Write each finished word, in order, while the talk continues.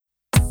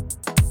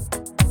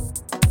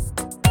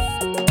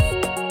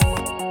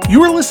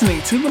You are listening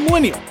to The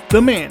Millennial,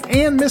 The Man,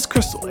 and Miss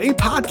Crystal, a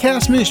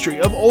podcast ministry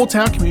of Old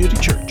Town Community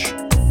Church.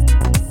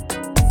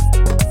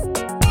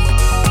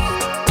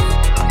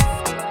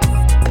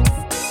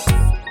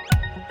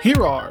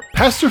 Here are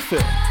Pastor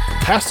Phil,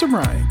 Pastor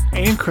Brian,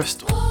 and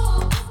Crystal.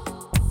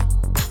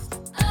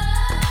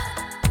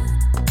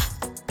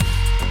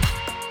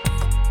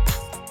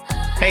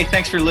 Hey,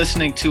 thanks for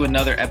listening to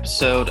another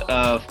episode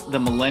of The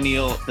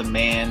Millennial, The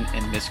Man,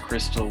 and Miss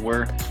Crystal.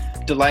 We're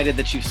delighted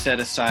that you've set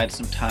aside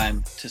some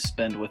time to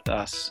spend with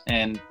us.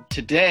 And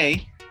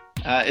today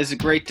is a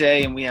great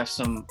day, and we have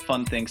some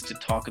fun things to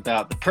talk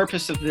about. The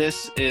purpose of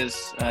this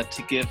is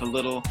to give a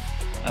little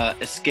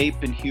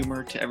escape and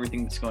humor to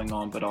everything that's going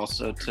on, but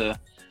also to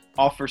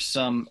offer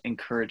some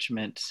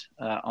encouragement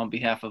on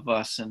behalf of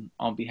us and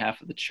on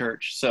behalf of the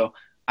church. So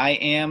I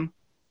am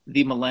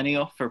the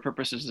Millennial for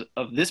purposes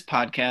of this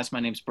podcast. My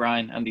name's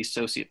Brian. I'm the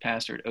associate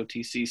pastor at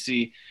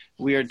OTCC.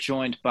 We are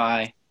joined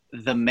by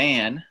the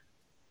man,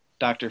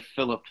 Dr.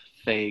 Philip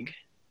Faig.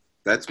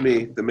 That's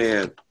me, the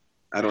man.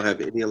 I don't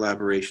have any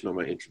elaboration on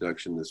my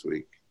introduction this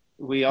week.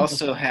 We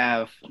also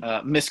have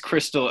Miss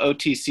Crystal,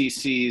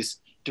 OTCC's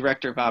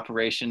Director of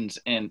Operations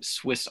and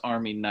Swiss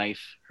Army knife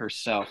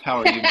herself. How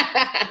are you?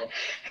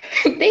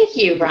 Thank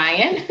you,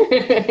 Brian.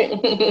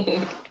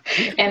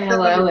 And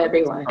hello,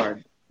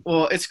 everyone.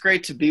 Well, it's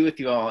great to be with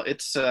you all.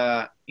 It's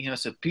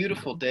it's a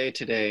beautiful day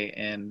today,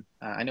 and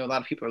I know a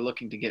lot of people are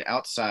looking to get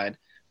outside.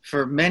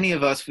 For many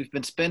of us, we've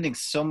been spending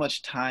so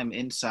much time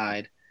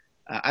inside.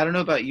 I don't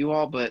know about you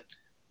all, but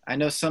I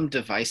know some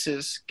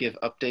devices give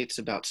updates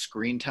about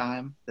screen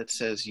time that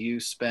says you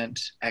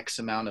spent X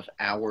amount of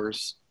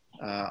hours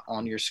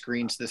on your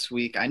screens this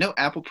week. I know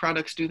Apple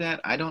products do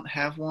that. I don't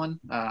have one.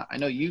 I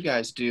know you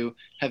guys do.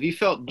 Have you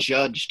felt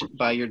judged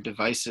by your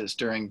devices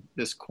during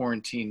this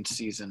quarantine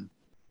season?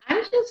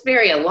 I'm just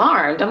very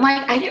alarmed. I'm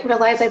like, I didn't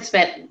realize I'd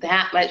spent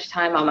that much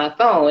time on my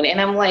phone.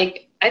 And I'm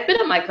like, I've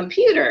been on my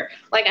computer.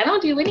 Like, I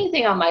don't do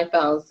anything on my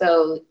phone.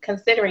 So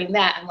considering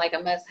that, I'm like,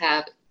 I must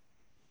have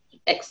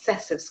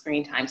excessive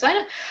screen time. So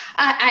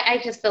I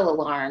just feel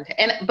alarmed.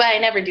 But I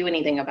never do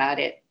anything about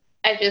it.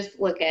 I just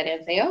look at it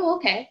and say, oh,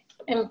 okay,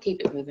 and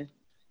keep it moving.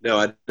 No,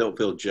 I don't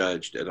feel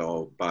judged at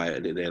all by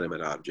an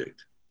inanimate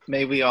object.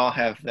 May we all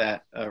have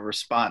that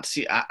response.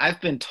 See, I've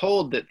been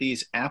told that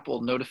these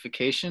Apple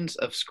notifications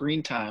of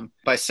screen time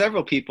by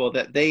several people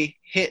that they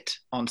hit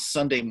on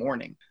Sunday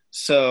morning.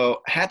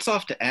 So hats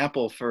off to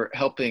Apple for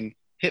helping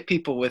hit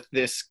people with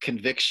this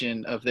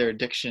conviction of their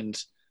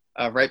addictions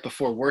right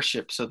before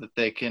worship so that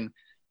they can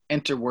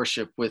enter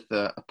worship with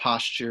a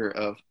posture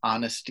of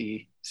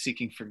honesty,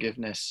 seeking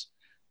forgiveness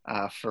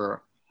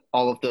for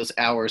all of those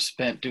hours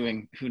spent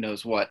doing who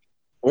knows what.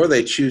 Or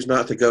they choose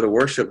not to go to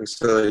worship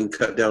so they can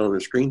cut down on their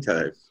screen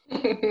time.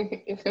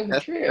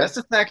 That's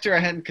a factor I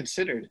hadn't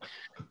considered.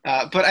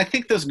 But I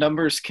think those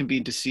numbers can be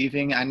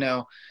deceiving. I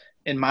know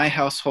in my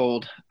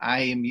household,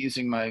 I am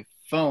using my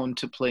phone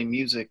to play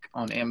music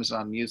on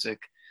Amazon Music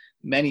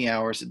many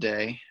hours a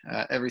day.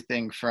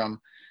 Everything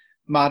from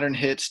modern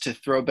hits to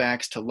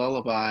throwbacks to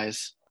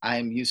lullabies. I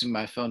am using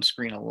my phone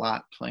screen a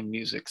lot playing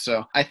music.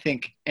 So I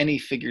think any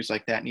figures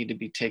like that need to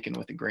be taken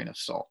with a grain of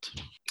salt.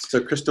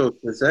 So, Crystal,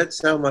 does that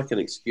sound like an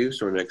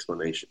excuse or an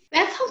explanation?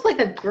 That sounds like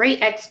a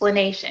great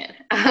explanation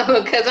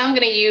because I'm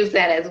going to use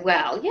that as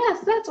well.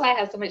 Yes, that's why I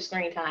have so much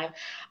screen time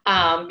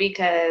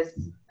because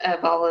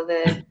of all of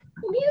the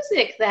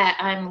music that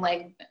I'm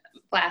like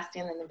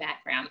blasting in the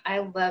background. I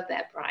love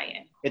that,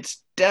 Brian.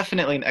 It's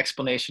definitely an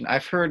explanation.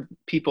 I've heard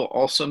people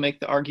also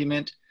make the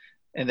argument,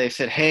 and they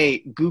said, hey,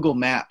 Google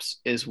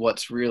Maps is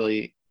what's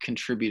really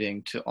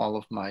contributing to all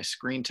of my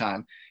screen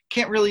time.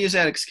 Can't really use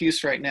that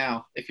excuse right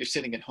now if you're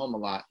sitting at home a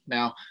lot.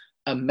 Now,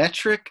 a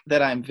metric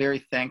that I'm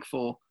very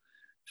thankful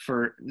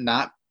for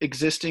not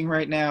existing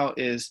right now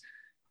is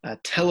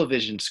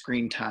television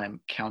screen time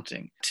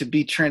counting. To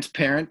be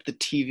transparent, the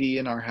TV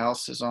in our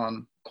house is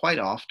on quite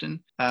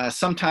often.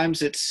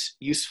 Sometimes it's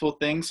useful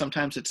things,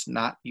 sometimes it's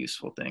not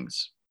useful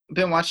things. I've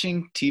been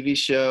watching TV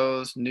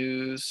shows,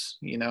 news,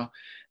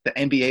 the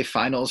NBA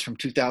finals from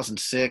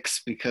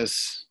 2006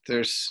 because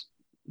there's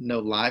no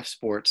live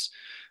sports.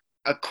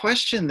 A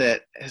question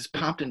that has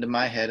popped into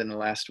my head in the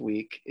last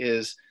week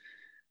is,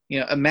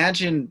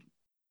 imagine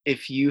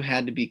if you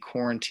had to be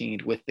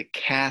quarantined with the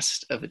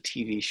cast of a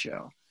TV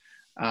show.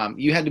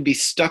 You had to be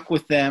stuck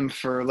with them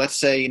for, let's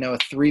say, a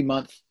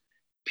 3-month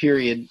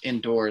period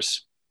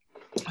indoors.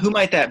 Who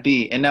might that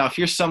be? And now if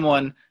you're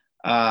someone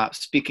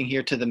speaking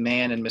here to the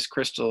man and Miss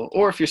Crystal,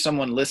 or if you're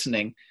someone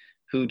listening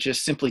who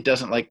just simply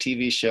doesn't like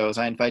TV shows,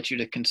 I invite you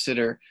to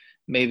consider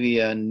maybe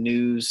a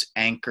news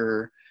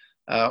anchor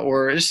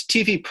or just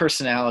TV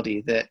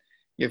personality that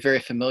you're very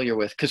familiar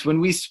with. Because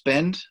when we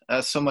spend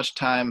so much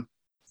time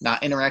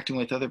not interacting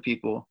with other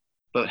people,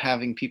 but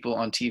having people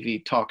on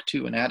TV talk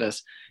to and at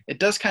us, it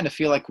does kind of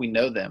feel like we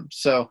know them.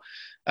 So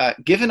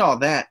given all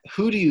that,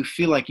 who do you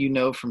feel like you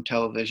know from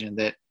television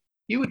that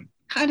you would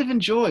kind of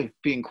enjoy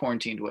being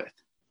quarantined with?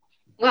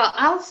 Well,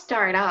 I'll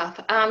start off.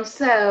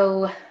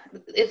 So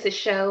It's a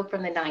show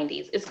from the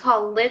 90s. It's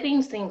called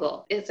Living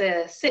Single. It's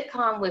a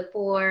sitcom with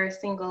 4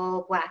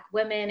 single Black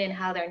women and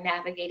how they're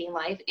navigating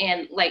life.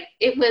 And like,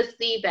 it was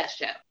the best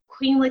show.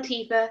 Queen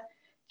Latifah,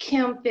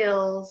 Kim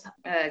Fields,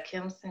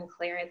 Kim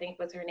Sinclair, I think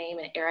was her name,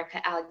 and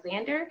Erica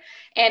Alexander.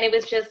 And it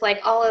was just like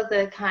all of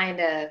the kind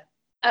of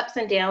ups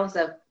and downs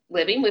of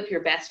living with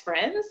your best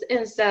friends.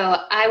 And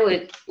so I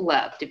would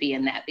love to be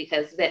in that,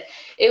 because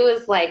it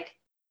was like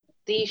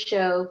the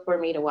show for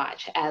me to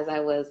watch as I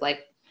was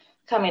like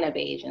coming of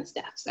age and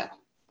stuff. So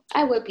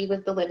I would be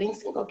with the Living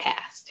Single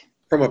cast.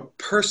 From a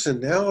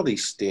personality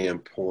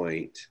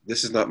standpoint,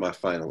 this is not my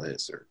final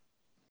answer.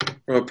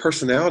 From a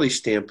personality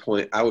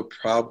standpoint, I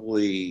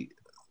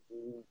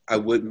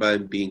wouldn't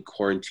mind being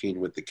quarantined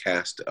with the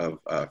cast of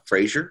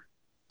Frasier,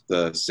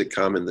 the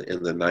sitcom in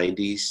the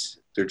 90s.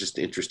 They're just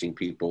interesting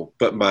people.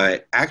 But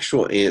my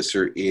actual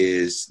answer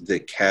is the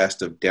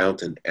cast of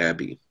Downton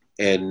Abbey.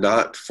 And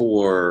not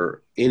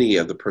for any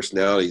of the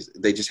personalities.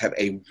 They just have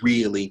a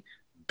really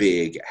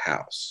big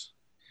house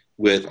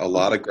with a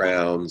lot of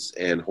grounds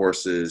and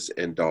horses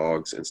and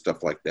dogs and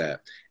stuff like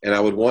that. And I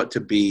would want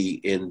to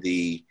be in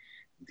the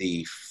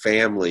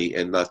family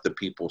and not the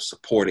people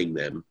supporting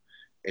them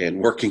and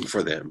working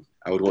for them.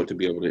 I would want to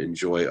be able to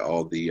enjoy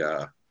all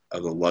the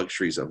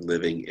luxuries of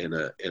living in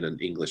an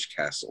English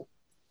castle.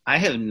 I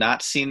have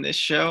not seen this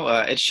show.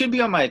 It should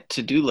be on my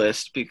to-do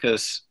list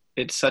because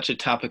it's such a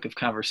topic of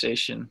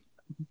conversation.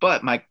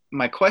 But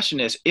my question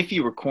is, if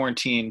you were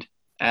quarantined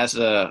as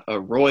a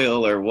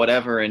royal or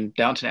whatever in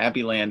Downton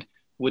Abbey land,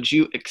 would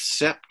you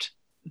accept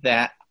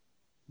that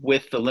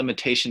with the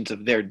limitations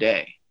of their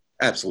day?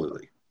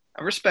 Absolutely.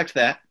 I respect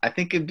that. I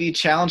think it'd be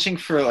challenging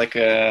for like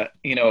a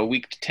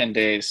week to 10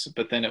 days,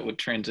 but then it would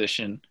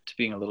transition to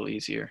being a little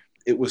easier.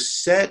 It was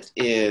set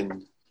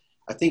in,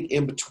 I think,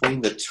 in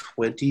between the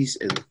 20s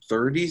and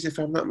 30s, if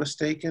I'm not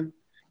mistaken.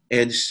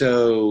 And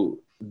so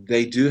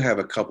they do have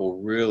a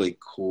couple really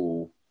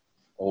cool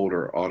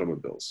older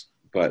automobiles,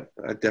 but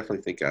I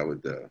definitely think I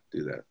would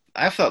do that.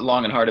 I've thought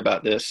long and hard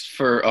about this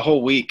for a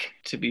whole week,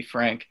 to be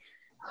frank.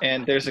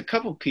 And there's a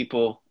couple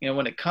people,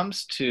 when it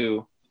comes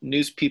to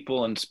news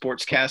people and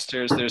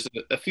sportscasters, there's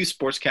a few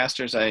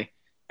sportscasters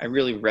I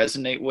really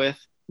resonate with.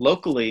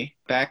 Locally,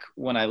 back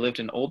when I lived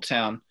in Old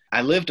Town,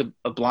 I lived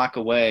a block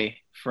away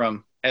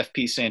from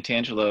FP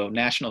Santangelo,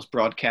 Nationals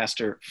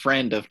broadcaster,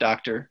 friend of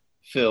Dr.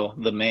 Phil,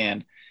 the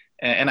man.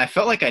 And I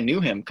felt like I knew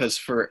him because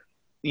for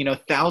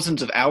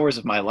thousands of hours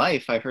of my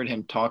life, I heard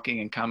him talking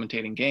and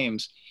commentating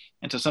games.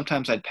 And so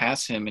sometimes I'd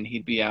pass him and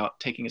he'd be out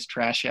taking his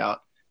trash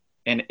out.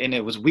 And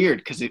it was weird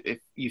because if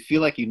you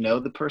feel like you know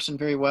the person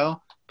very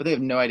well, but they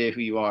have no idea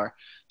who you are.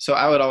 So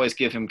I would always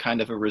give him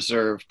kind of a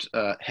reserved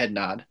head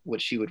nod,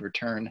 which he would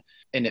return.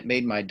 And it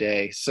made my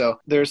day. So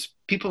there's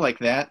people like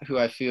that who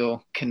I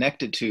feel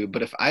connected to.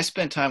 But if I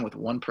spent time with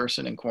one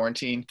person in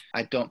quarantine,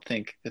 I don't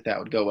think that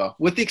would go well,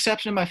 with the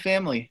exception of my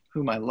family,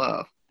 whom I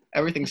love.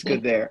 Everything's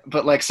good there.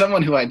 But like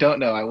someone who I don't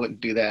know, I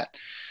wouldn't do that.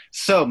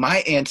 So my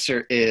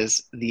answer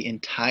is the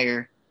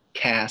entire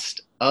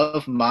cast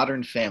of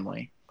Modern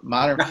Family.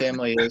 Modern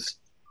Family is,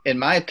 in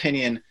my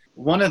opinion,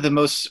 one of the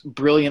most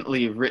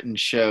brilliantly written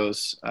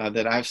shows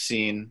that I've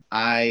seen.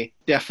 I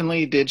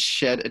definitely did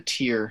shed a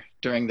tear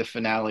during the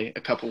finale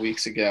a couple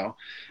weeks ago.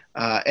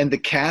 And the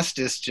cast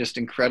is just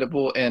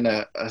incredible.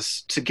 And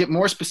to get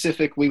more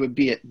specific, we would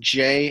be at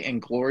Jay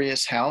and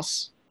Gloria's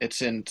house.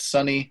 It's in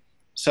sunny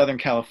Southern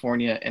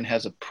California and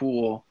has a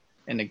pool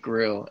and a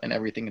grill and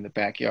everything in the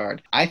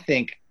backyard. I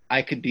think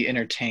I could be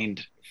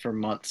entertained for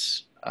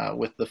months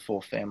with the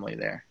full family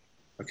there.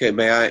 Okay,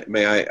 may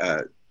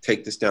I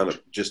take this down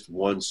just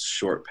one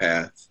short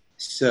path?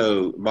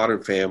 So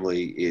Modern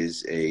Family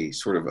is a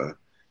sort of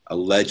a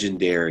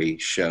legendary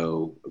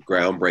show, a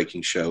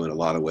groundbreaking show in a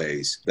lot of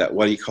ways. That,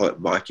 what do you call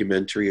it,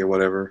 mockumentary or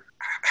whatever?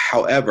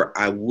 However,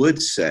 I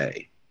would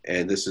say,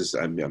 and this is,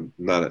 I'm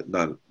not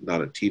a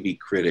TV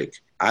critic,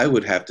 I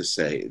would have to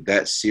say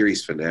that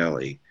series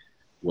finale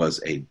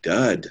was a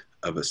dud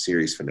of a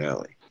series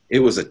finale. It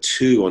was a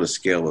 2 on a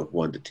scale of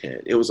 1 to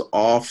 10. It was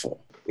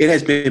awful. It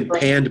has been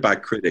panned by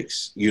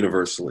critics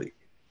universally.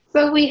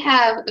 So we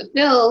have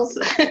Phil's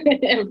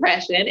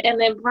impression, and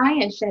then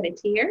Brian shed a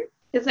tear.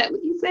 Is that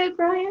what you said,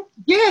 Brian?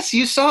 Yes,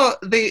 you saw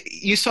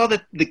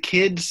that the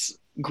kids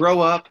grow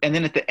up, and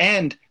then at the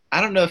end,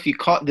 I don't know if you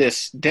caught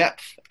this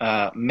depth,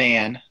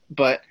 man,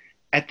 but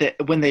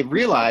when they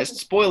realized,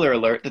 spoiler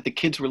alert, that the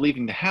kids were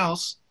leaving the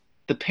house,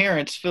 the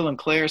parents, Phil and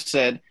Claire,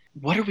 said,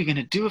 "What are we going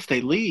to do if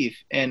they leave?"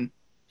 And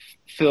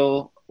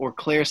Phil or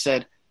Claire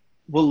said,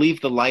 "We'll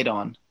leave the light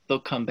on. They'll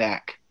come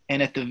back."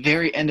 And at the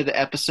very end of the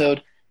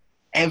episode,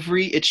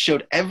 it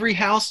showed every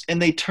house,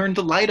 and they turned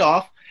the light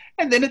off.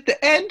 And then at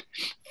the end,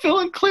 Phil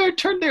and Claire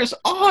turned theirs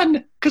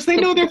on because they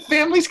know their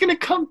family's going to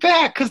come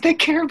back because they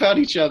care about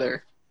each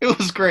other. It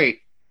was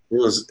great. It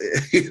was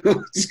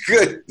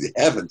good.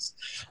 Heavens.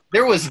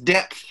 There was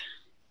depth.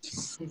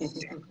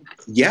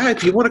 Yeah,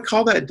 if you want to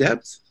call that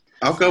depth,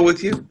 I'll go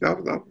with you.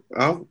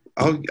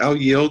 I'll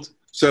yield.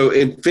 So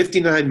in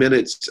 59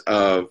 minutes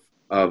of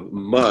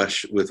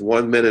mush with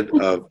 1 minute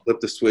of flip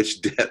the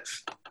switch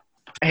depth,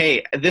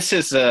 Hey, this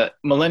is a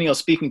millennial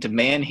speaking to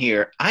man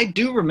here. I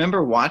do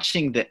remember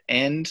watching the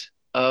end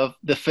of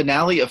the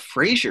finale of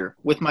Frasier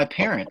with my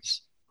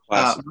parents.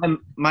 Classic.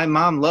 My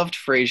mom loved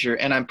Frasier,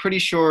 and I'm pretty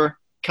sure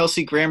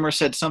Kelsey Grammer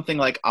said something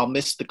like, "I'll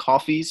miss the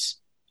coffees,"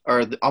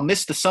 or "I'll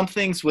miss the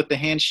somethings" with the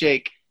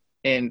handshake,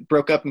 and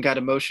broke up and got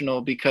emotional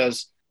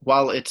because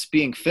while it's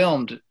being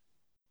filmed,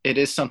 it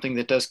is something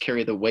that does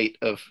carry the weight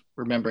of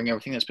remembering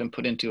everything that's been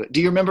put into it. Do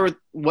you remember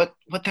what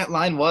that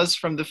line was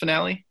from the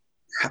finale?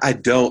 I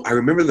don't. I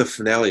remember the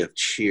finale of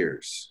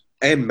Cheers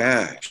and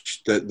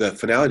MASH. The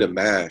finale to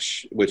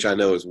MASH, which I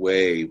know is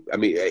way. I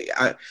mean,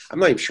 I'm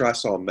not even sure I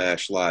saw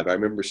MASH live. I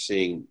remember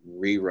seeing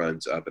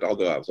reruns of it,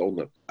 although I was old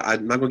enough.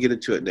 I'm not going to get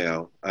into it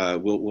now.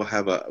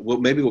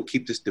 Maybe we'll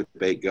keep this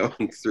debate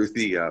going through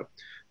the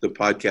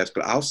podcast.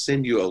 But I'll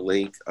send you a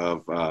link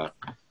of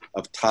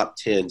top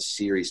 10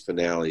 series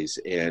finales,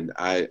 and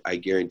I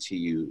guarantee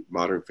you,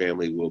 Modern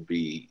Family will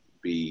be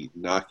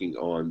knocking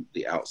on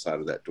the outside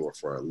of that door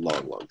for a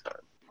long, long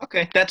time.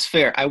 Okay, that's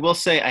fair. I will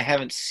say I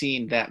haven't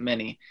seen that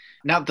many.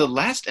 Now, the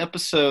last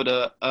episode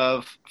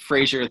of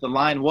Frasier, the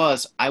line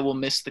was, "I will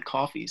miss the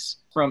coffees,"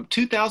 from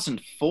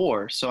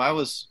 2004. So I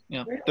was,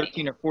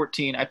 13 or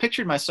 14. I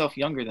pictured myself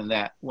younger than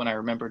that when I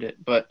remembered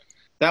it, but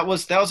that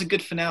was a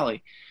good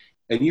finale.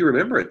 And you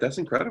remember it. That's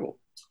incredible.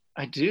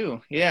 I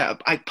do. Yeah.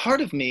 Part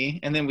of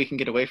me, and then we can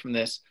get away from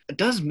this,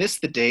 does miss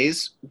the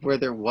days where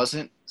there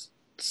wasn't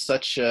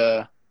such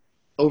a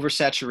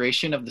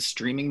oversaturation of the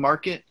streaming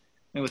market.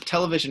 And with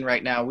television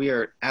right now, we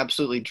are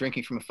absolutely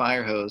drinking from a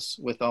fire hose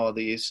with all of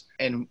these.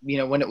 And,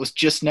 when it was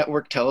just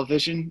network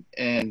television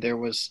and there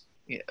was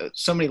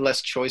so many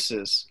less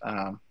choices,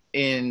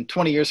 in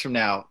 20 years from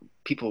now,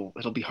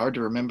 it'll be hard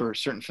to remember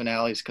certain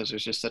finales because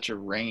there's just such a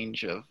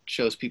range of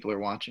shows people are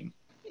watching.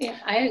 Yeah,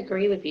 I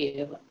agree with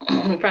you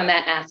from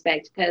that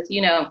aspect because,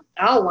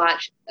 I'll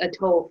watch a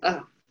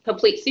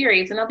complete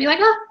series and I'll be like,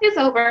 oh, it's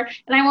over.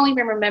 And I won't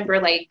even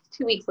remember like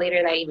 2 weeks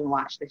later that I even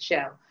watched the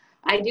show.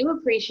 I do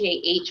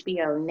appreciate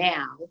HBO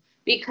now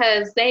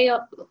because they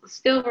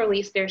still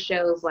release their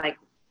shows like,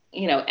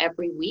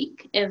 every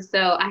week. And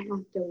so I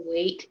have to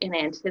wait and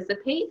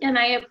anticipate. And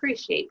I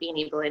appreciate being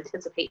able to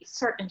anticipate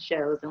certain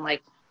shows and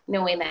like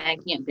knowing that I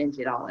can't binge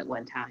it all at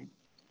one time.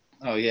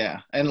 Oh, yeah.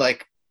 And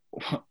like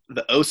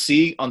the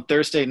OC on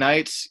Thursday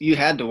nights, you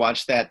had to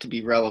watch that to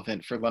be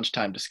relevant for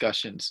lunchtime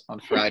discussions on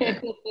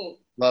Friday.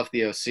 Love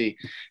the OC.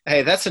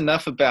 Hey, that's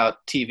enough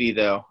about TV,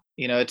 though.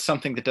 It's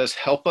something that does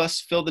help us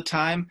fill the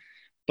time.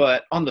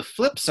 But on the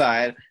flip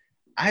side,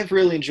 I've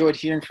really enjoyed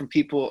hearing from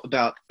people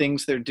about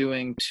things they're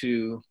doing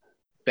to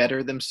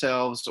better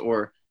themselves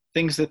or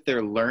things that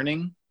they're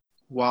learning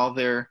while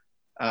they're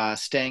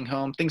staying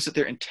home, things that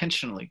they're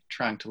intentionally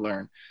trying to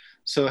learn.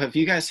 So have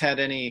you guys had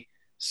any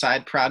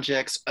side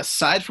projects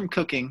aside from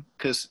cooking,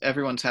 because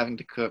everyone's having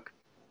to cook,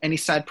 any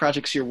side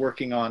projects you're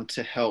working on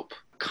to help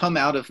come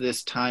out of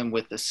this time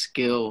with a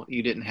skill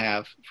you didn't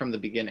have from the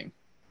beginning?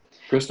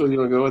 Crystal, you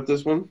want to go with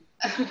this one?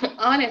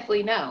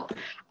 Honestly, no.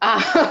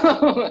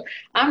 I'm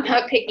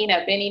not picking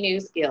up any new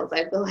skills.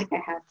 I feel like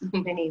I have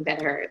so many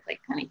that are like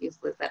kind of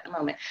useless at the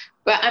moment.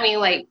 But I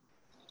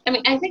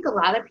think a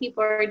lot of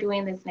people are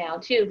doing this now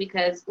too,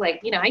 because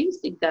I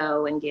used to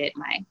go and get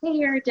my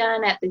hair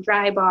done at the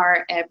dry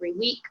bar every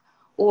week,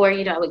 or,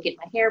 I would get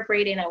my hair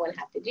braided and I wouldn't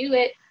have to do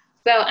it.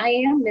 So I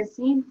am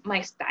missing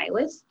my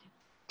stylist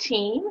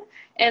team.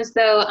 And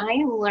so I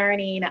am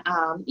learning,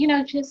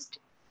 just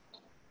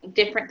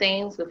different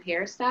things with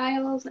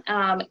hairstyles.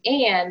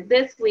 And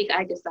this week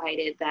I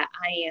decided that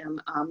I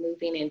am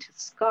moving into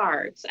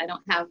scarves. I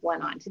don't have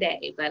one on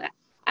today, but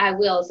I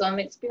will. So I'm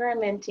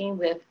experimenting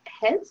with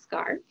head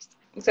scarves.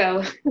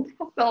 So that's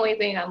the only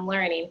thing I'm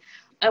learning.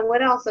 I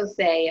would also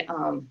say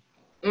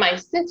my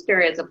sister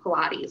is a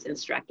Pilates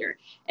instructor.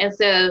 And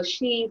so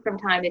she, from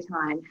time to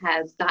time,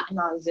 has gotten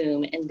on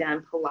Zoom and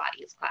done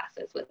Pilates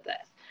classes with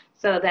us.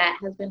 So that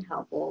has been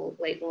helpful,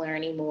 like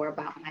learning more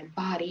about my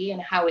body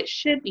and how it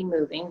should be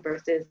moving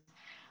versus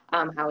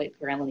how it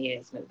currently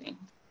is moving.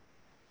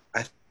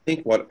 I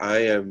think what I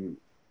am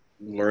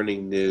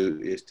learning new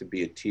is to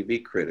be a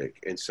TV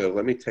critic. And so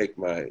let me take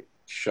my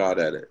shot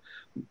at it.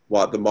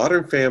 What the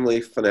Modern Family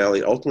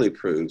finale ultimately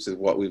proves is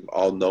what we've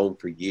all known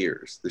for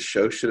years. The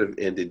show should have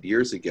ended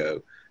years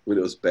ago when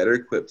it was better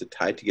equipped to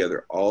tie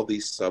together all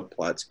these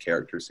subplots,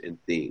 characters, and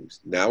themes.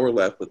 Now we're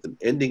left with an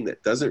ending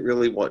that doesn't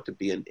really want to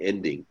be an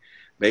ending.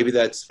 Maybe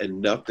that's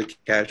enough to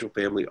casual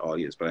family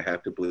audience, but I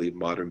have to believe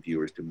modern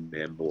viewers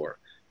demand more.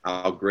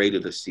 I'll grade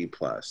it a C+.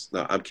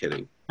 No, I'm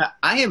kidding.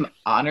 I am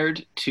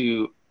honored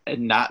to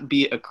not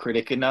be a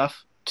critic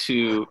enough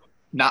to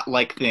not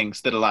like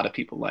things that a lot of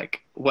people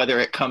like. Whether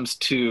it comes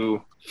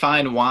to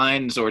fine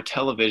wines or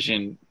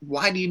television,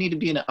 why do you need to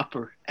be in an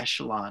upper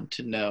echelon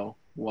to know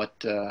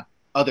what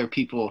other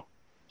people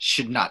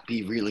should not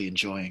be really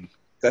enjoying?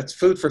 That's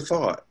food for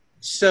thought.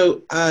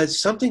 So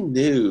something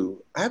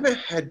new, I haven't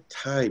had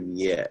time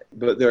yet,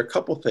 but there are a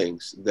couple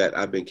things that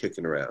I've been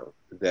kicking around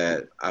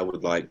that I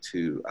would like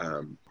to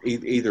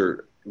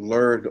either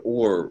learn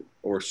or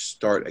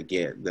start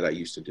again that I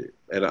used to do.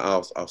 And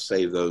I'll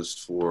save those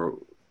for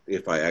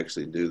if I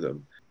actually do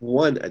them.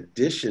 One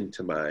addition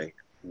to my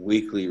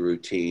weekly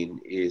routine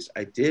is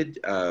I did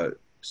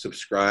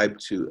subscribe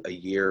to a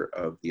year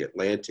of The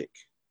Atlantic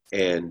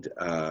and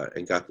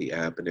got the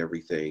app and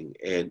everything.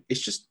 And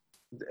it's just,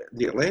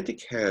 The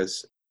Atlantic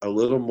has a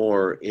little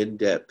more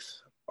in-depth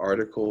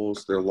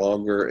articles. They're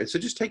longer. And so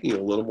just taking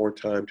a little more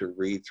time to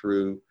read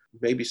through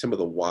maybe some of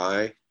the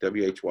WHY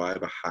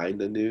behind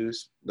the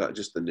news, not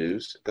just the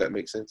news, if that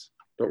makes sense.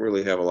 Don't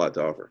really have a lot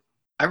to offer.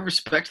 I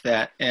respect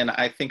that, and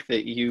I think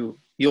that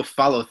you'll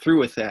follow through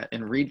with that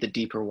and read the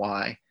deeper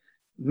why.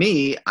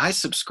 Me, I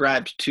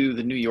subscribed to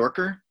the New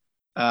Yorker.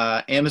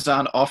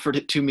 Amazon offered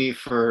it to me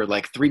for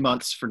like 3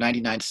 months for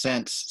 99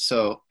 cents.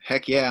 So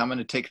heck yeah, I'm going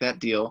to take that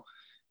deal.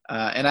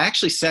 And I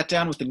actually sat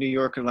down with the New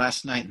Yorker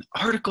last night, and the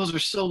articles are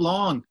so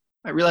long.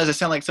 I realize I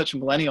sound like such a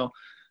millennial.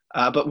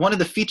 But one of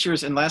the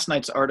features in last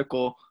night's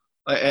article,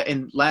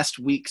 in last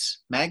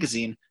week's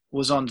magazine,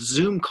 was on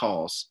Zoom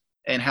calls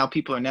and how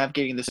people are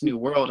navigating this new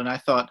world. And I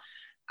thought,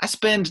 I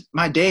spend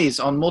my days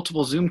on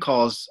multiple Zoom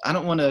calls. I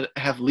don't want to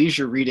have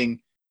leisure reading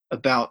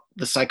about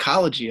the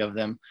psychology of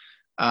them.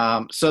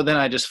 So then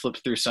I just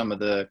flipped through some of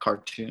the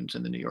cartoons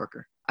in the New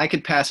Yorker. I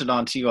could pass it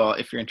on to you all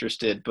if you're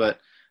interested, but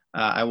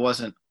I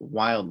wasn't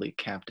wildly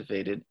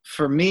captivated.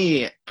 For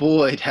me,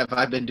 boy, have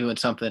I been doing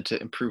something to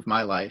improve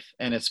my life.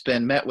 And it's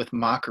been met with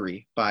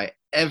mockery by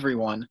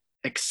everyone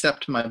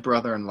except my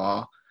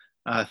brother-in-law.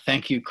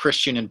 Thank you,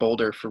 Christian in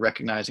Boulder, for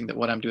recognizing that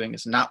what I'm doing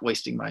is not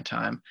wasting my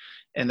time.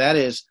 And that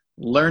is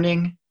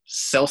learning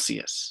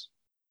Celsius.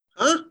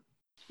 Huh?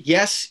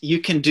 Yes,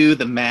 you can do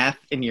the math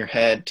in your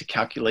head to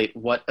calculate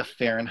what a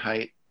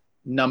Fahrenheit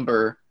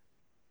number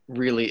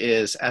really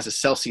is as a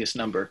Celsius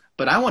number,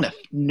 but I want to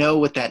know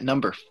what that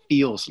number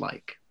feels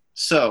like.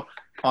 So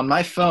on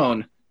my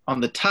phone,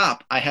 on the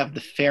top, I have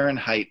the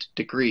Fahrenheit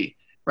degree.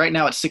 Right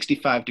now it's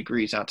 65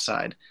 degrees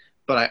outside,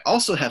 but I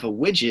also have a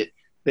widget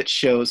that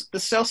shows the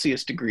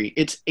Celsius degree.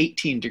 It's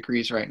 18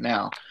 degrees right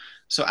now.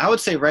 So I would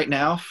say right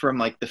now, from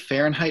like the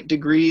Fahrenheit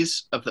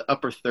degrees of the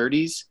upper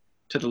 30s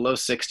to the low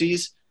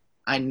 60s,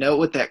 I know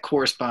what that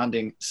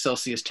corresponding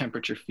Celsius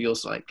temperature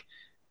feels like.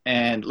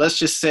 And let's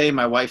just say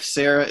my wife,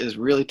 Sarah, is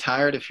really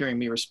tired of hearing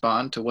me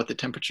respond to what the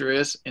temperature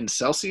is in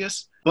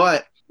Celsius.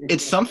 But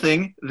it's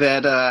something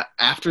that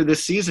after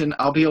this season,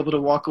 I'll be able to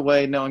walk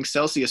away knowing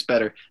Celsius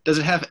better. Does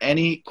it have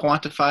any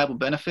quantifiable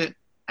benefit?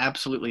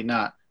 Absolutely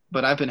not.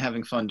 But I've been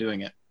having fun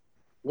doing it.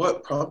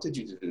 What prompted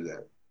you to do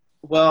that?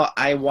 Well,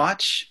 I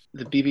watch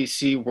the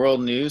BBC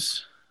World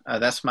News.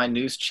 That's my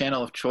news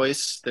channel of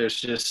choice. There's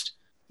just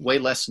way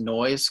less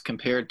noise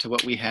compared to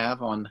what we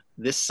have on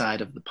this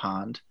side of the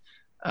pond.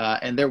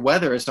 And their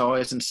weather is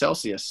always in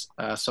Celsius.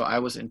 So I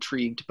was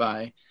intrigued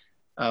by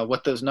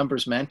what those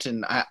numbers meant.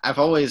 And I've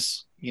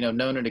always,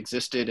 known it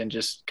existed and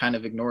just kind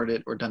of ignored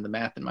it or done the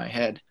math in my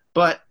head.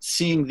 But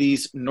seeing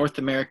these North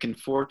American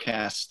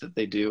forecasts that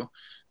they do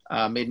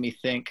made me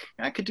think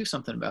I could do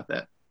something about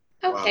that.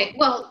 Okay,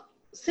 well,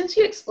 since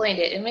you explained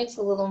it, it makes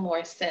a little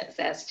more sense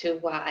as to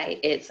why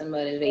it's a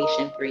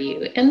motivation for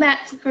you. And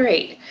that's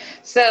great.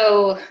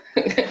 So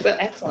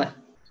excellent.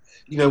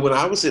 When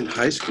I was in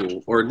high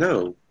school, or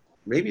no,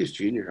 maybe it's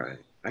junior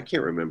high, I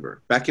can't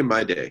remember. Back in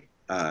my day,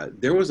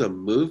 there was a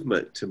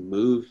movement to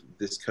move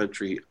this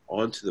country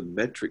onto the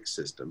metric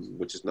system,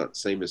 which is not the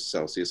same as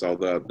Celsius,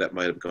 although that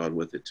might have gone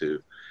with it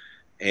too.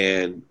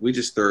 And we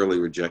just thoroughly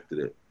rejected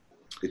it.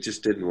 It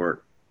just didn't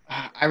work.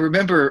 I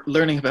remember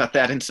learning about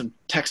that in some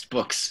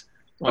textbooks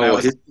when I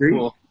was in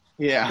school.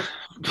 Yeah.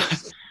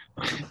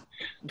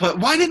 But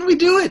why didn't we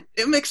do it?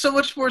 It makes so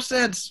much more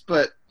sense.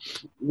 But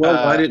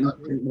why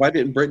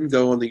didn't Britain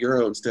go on the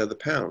euro instead of the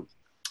pound?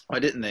 Why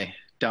didn't they?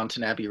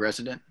 Downton Abbey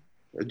resident?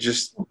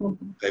 Just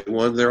they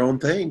wanted their own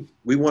thing.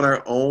 We want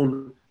our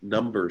own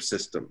number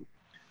system.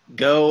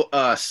 Go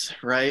us,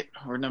 right?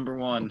 We're number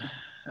one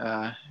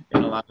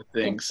in a lot of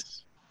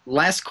things.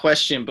 Last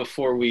question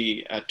before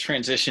we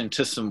transition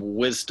to some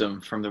wisdom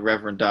from the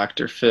Reverend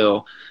Dr.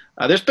 Phil.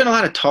 There's been a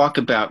lot of talk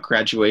about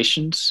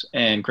graduations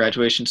and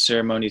graduation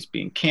ceremonies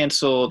being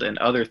canceled and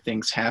other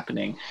things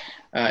happening.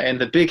 And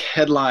the big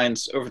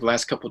headlines over the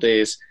last couple of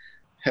days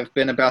have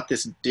been about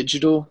this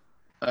digital,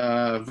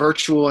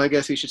 virtual, I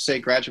guess you should say,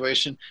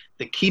 graduation.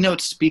 The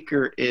keynote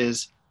speaker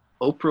is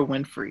Oprah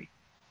Winfrey.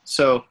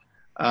 So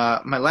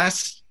my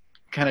last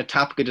kind of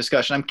topic of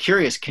discussion, I'm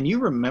curious, can you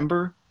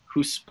remember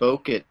who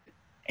spoke at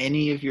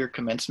any of your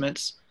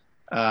commencements?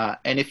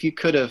 And if you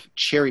could have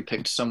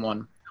cherry-picked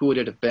someone, who would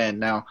it have been?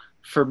 Now,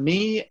 for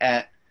me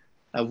at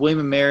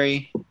William &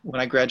 Mary, when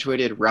I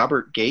graduated,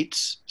 Robert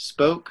Gates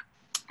spoke.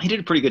 He did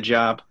a pretty good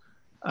job.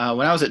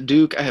 When I was at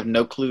Duke, I have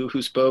no clue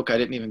who spoke. I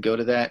didn't even go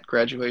to that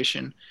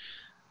graduation.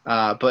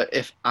 But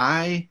if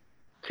I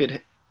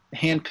could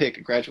handpick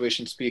a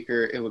graduation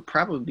speaker, it would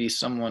probably be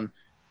someone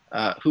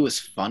who was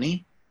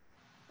funny,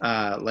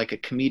 like a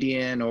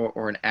comedian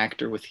or an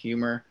actor with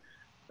humor,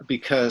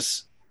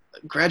 because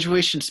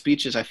graduation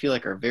speeches, I feel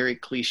like, are very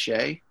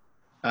cliche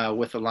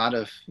with a lot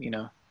of,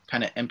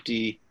 kind of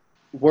empty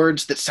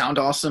words that sound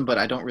awesome, but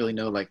I don't really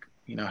know,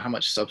 how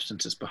much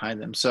substance is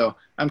behind them. So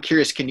I'm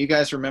curious, can you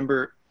guys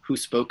remember who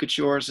spoke at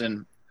yours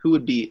and who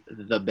would be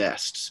the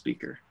best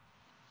speaker?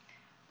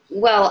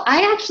 Well,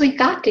 I actually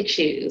got to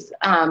choose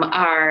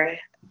our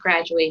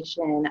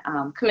graduation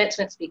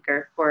commencement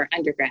speaker for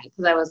undergrad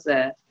because I was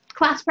the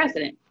class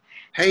president.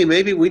 Hey,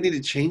 maybe we need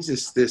to change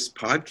this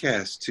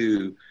podcast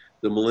to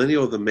the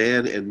Millennial, the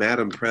Man, and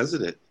Madam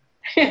President.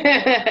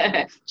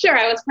 Sure,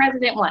 I was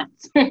president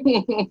once.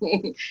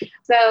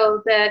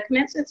 So the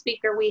commencement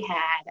speaker we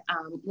had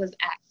was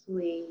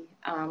actually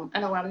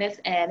an alumnus,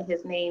 and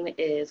his name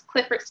is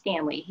Clifford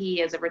Stanley.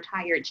 He is a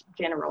retired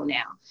general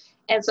now.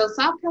 And so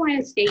South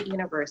Carolina State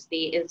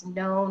University is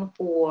known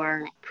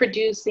for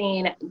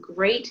producing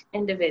great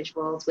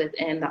individuals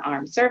within the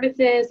armed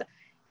services.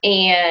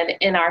 And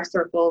in our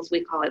circles,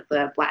 we call it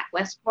the Black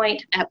West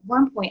Point. At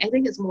one point, I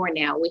think it's more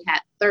now, we had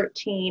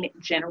 13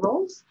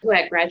 generals who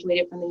had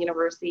graduated from the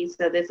university.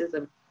 So this is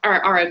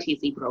our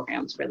ROTC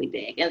program is really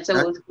big. And so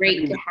it was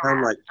great to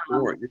have. Like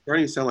you're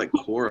starting to sound like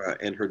Cora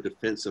and her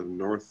defense of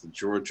North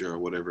Georgia or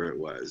whatever it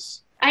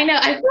was. I know.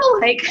 I feel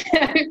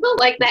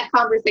like that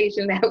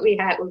conversation that we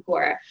had with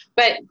Cora.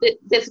 But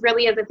this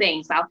really is a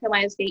thing. South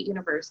Carolina State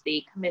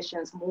University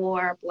commissions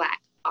more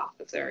Black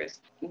officers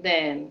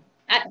than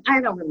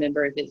I don't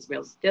remember if it's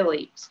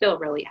still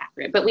really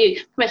accurate, but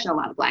we commission a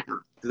lot of Black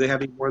officers. Do they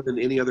have any more than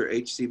any other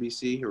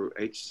HCBC or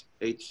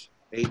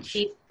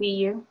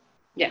HBCU?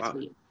 Yes.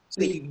 Wow.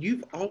 See,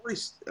 you've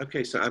always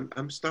so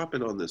I'm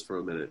stopping on this for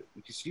a minute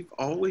because you've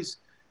always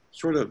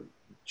sort of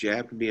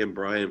jabbed me and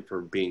Brian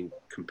for being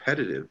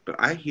competitive, but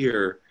I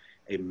hear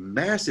a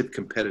massive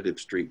competitive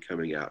streak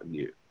coming out in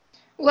you.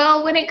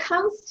 Well, when it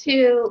comes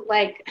to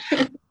like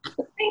the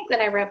things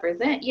that I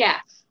represent, yeah,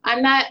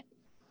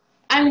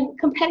 I'm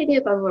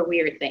competitive over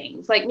weird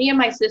things. Like me and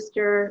my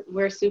sister,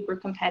 we're super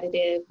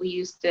competitive. We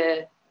used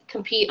to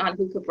compete on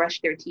who could brush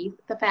their teeth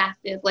the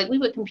fastest. Like we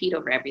would compete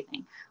over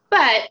everything.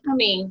 But I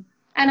mean,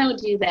 I don't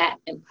do that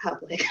in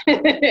public.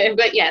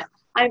 But yes,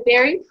 I'm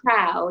very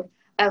proud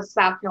of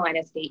South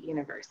Carolina State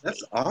University.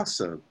 That's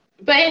awesome.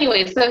 But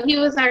anyway, so he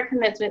was our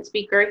commencement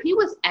speaker. He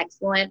was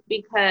excellent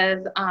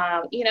because,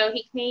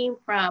 he came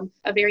from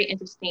a very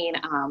interesting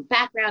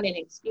background and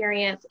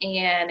experience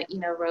and,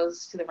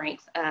 rose to the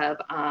ranks of,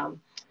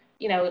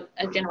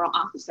 a general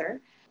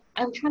officer.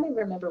 I'm trying to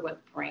remember what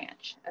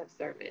branch of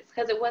service,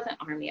 because it wasn't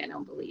Army, I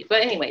don't believe.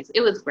 But anyways, it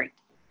was great.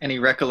 Any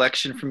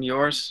recollection from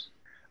yours?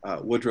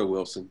 Woodrow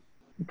Wilson.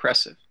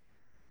 Impressive.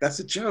 That's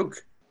a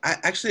joke. I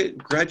actually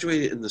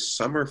graduated in the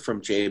summer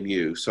from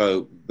JMU,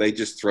 so they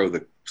just throw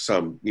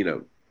some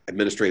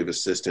administrative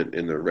assistant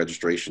in the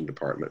registration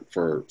department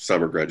for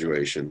summer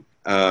graduation.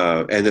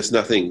 And there's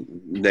nothing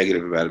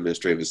negative about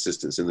administrative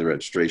assistants in the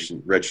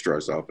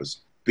registrar's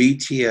office.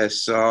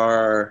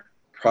 BTSR,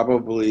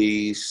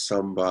 probably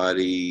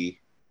somebody,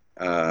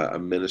 a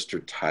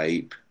minister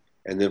type.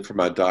 And then for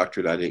my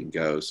doctorate, I didn't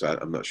go, so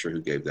I'm not sure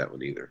who gave that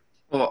one either.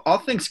 Well, all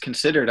things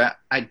considered,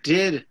 I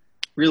did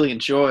really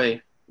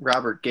enjoy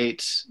Robert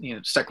Gates,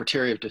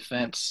 Secretary of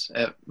Defense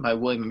at my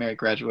William & Mary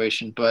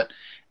graduation. But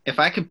if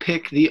I could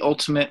pick the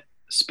ultimate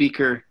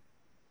speaker,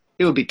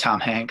 it would be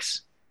Tom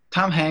Hanks.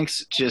 Tom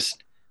Hanks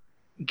just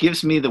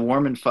gives me the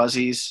warm and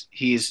fuzzies.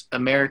 He's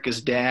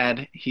America's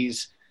dad.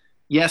 He's,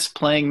 yes,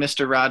 playing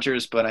Mr.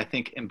 Rogers, but I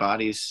think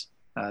embodies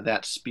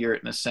that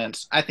spirit in a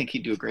sense. I think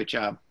he'd do a great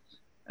job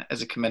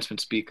as a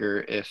commencement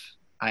speaker if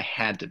I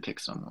had to pick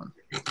someone.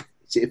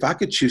 See, if I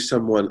could choose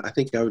someone, I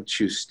think I would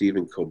choose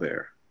Stephen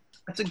Colbert.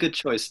 That's a good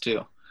choice,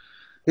 too.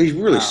 He's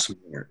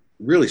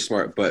really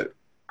smart, but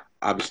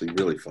obviously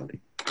really funny.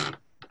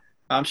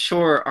 I'm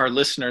sure our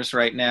listeners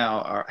right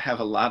now have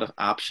a lot of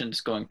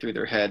options going through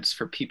their heads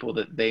for people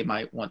that they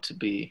might want to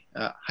be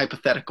a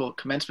hypothetical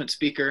commencement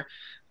speaker.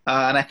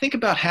 And I think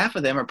about half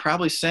of them are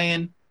probably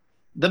saying,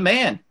 the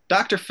man,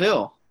 Dr.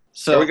 Phil.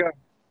 So there we go.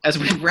 As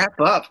we wrap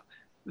up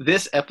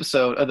this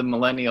episode of The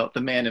Millennial,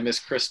 the Man, and Miss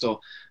Crystal,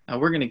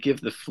 we're going to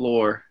give the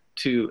floor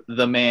to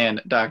the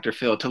man, Dr.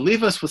 Phil, to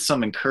leave us with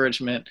some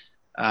encouragement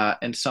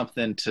and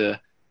something to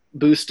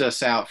boost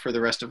us out for the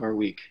rest of our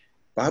week.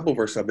 Bible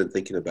verse I've been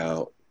thinking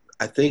about.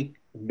 I think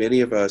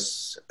many of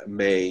us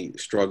may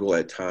struggle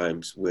at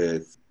times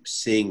with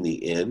seeing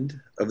the end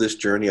of this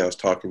journey. I was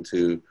talking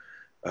to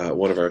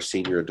one of our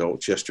senior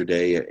adults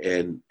yesterday,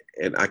 and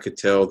I could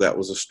tell that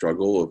was a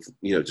struggle of,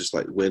 just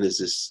like, when is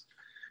this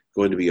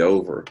going to be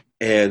over?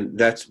 And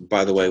that's,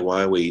 by the way,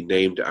 why we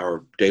named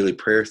our daily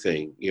prayer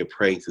thing,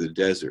 praying through the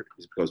desert,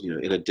 is because,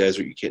 in a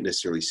desert, you can't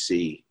necessarily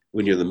see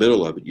when you're in the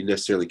middle of it. You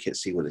necessarily can't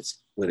see when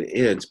it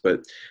ends.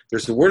 But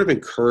there's the word of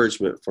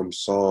encouragement from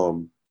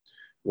Psalm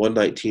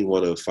 119,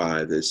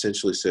 105 that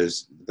essentially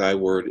says, thy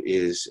word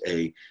is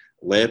a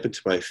lamp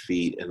unto my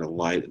feet and a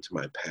light unto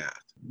my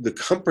path. The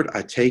comfort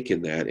I take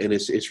in that, and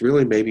it's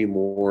really maybe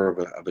more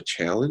of a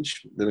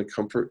challenge than a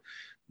comfort,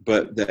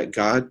 but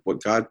that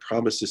what God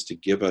promises to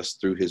give us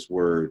through his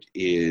word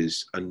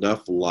is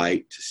enough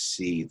light to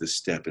see the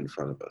step in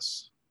front of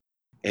us.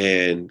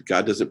 And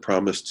God doesn't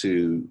promise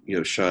to,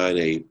 shine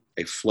a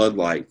a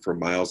floodlight for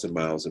miles and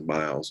miles and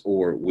miles,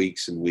 or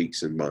weeks and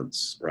weeks and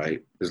months,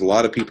 right? There's a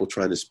lot of people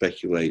trying to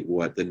speculate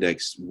what the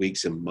next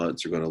weeks and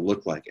months are going to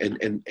look like.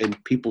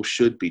 And people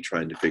should be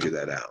trying to figure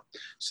that out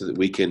so that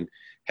we can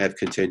have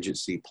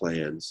contingency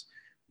plans.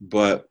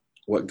 But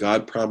what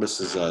God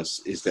promises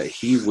us is that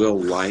he will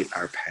light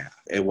our path.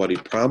 And what he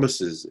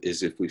promises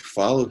is if we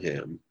follow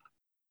him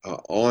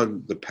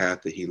on the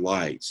path that he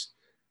lights,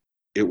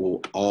 it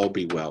will all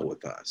be well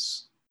with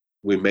us.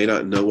 We may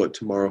not know what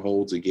tomorrow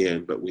holds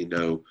again, but we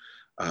know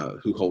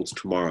who holds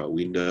tomorrow.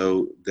 We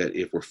know that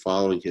if we're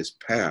following his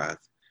path,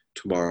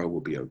 tomorrow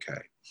will be okay.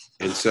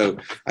 And so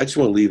I just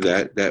want to leave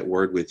that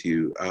word with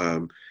you.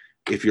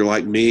 If you're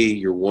like me,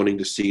 you're wanting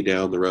to see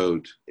down the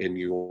road, and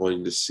you're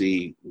wanting to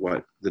see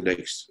what the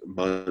next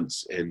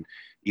months and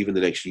even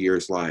the next year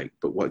is like.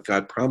 But what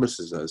God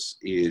promises us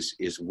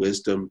is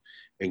wisdom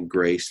and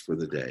grace for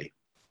the day.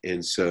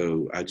 And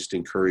so I just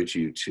encourage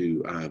you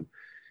to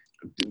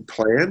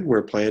plan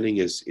where planning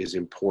is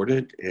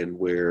important and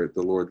where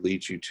the Lord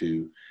leads you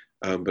to,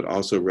 but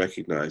also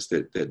recognize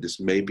that this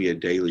may be a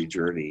daily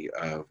journey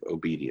of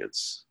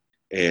obedience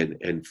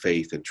and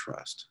faith and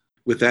trust.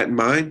 With that in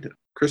mind,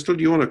 Crystal,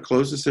 do you want to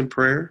close us in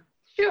prayer?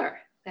 Sure,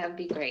 that would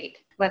be great.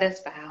 Let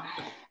us bow.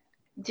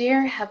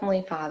 Dear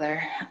Heavenly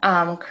Father,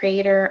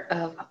 creator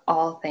of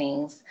all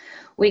things,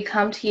 we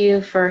come to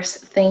you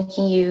first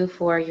thanking you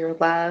for your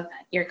love,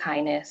 your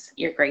kindness,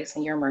 your grace,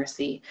 and your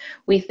mercy.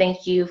 We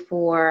thank you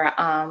for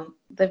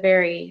the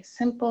very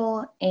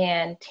simple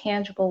and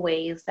tangible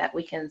ways that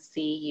we can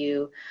see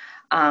you.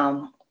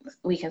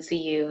 We can see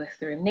you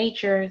through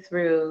nature,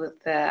 through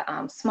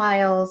the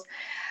smiles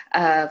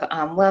of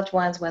loved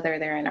ones, whether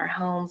they're in our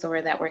homes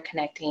or that we're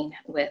connecting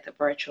with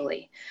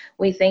virtually.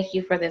 We thank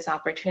you for this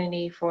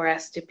opportunity for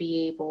us to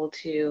be able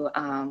to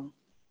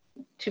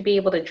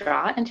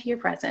draw into your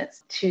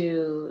presence,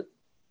 to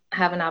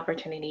have an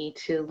opportunity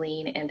to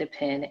lean and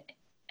depend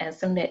and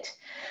submit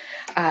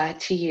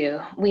to you.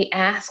 We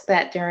ask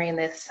that during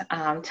this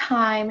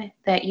time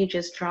that you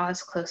just draw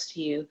us close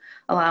to you,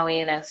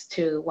 allowing us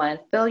to, one,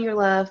 feel your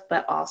love,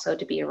 but also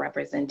to be a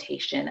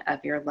representation of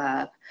your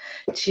love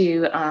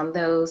to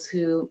those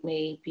who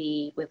may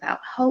be without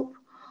hope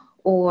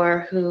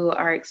or who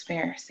are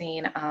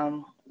experiencing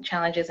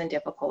challenges and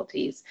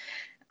difficulties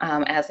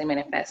as they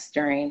manifest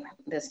during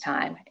this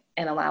time,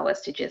 and allow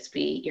us to just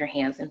be your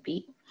hands and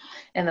feet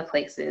in the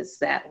places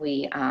that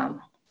we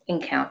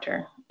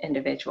encounter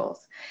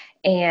individuals.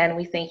 And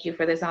we thank you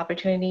for this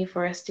opportunity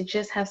for us to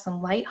just have some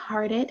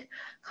lighthearted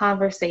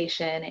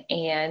conversation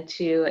and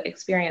to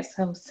experience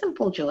some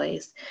simple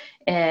joys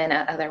in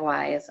an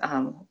otherwise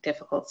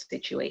difficult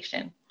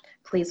situation.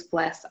 Please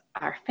bless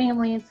our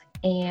families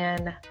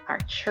and our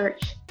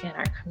church and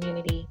our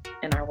community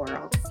and our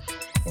world.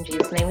 In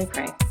Jesus' name we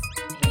pray.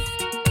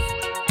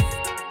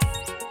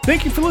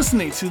 Thank you for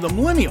listening to The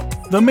Millennial,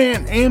 The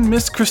Man, and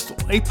Miss Crystal,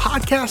 a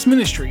podcast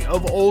ministry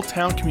of Old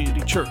Town Community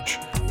Church.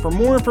 For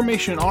more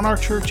information on our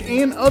church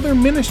and other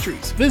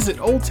ministries, visit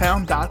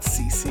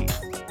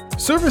oldtown.cc.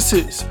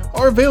 Services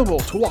are available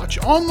to watch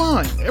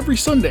online every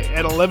Sunday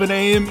at 11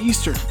 a.m.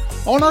 Eastern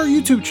on our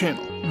YouTube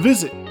channel.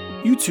 Visit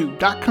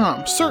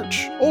youtube.com,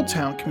 search Old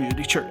Town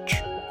Community Church.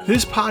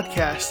 This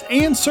podcast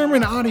and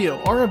sermon audio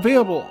are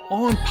available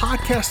on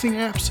podcasting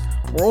apps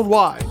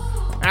worldwide.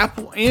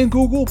 Apple and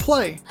Google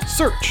Play,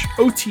 search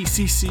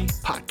OTCC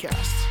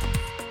Podcasts.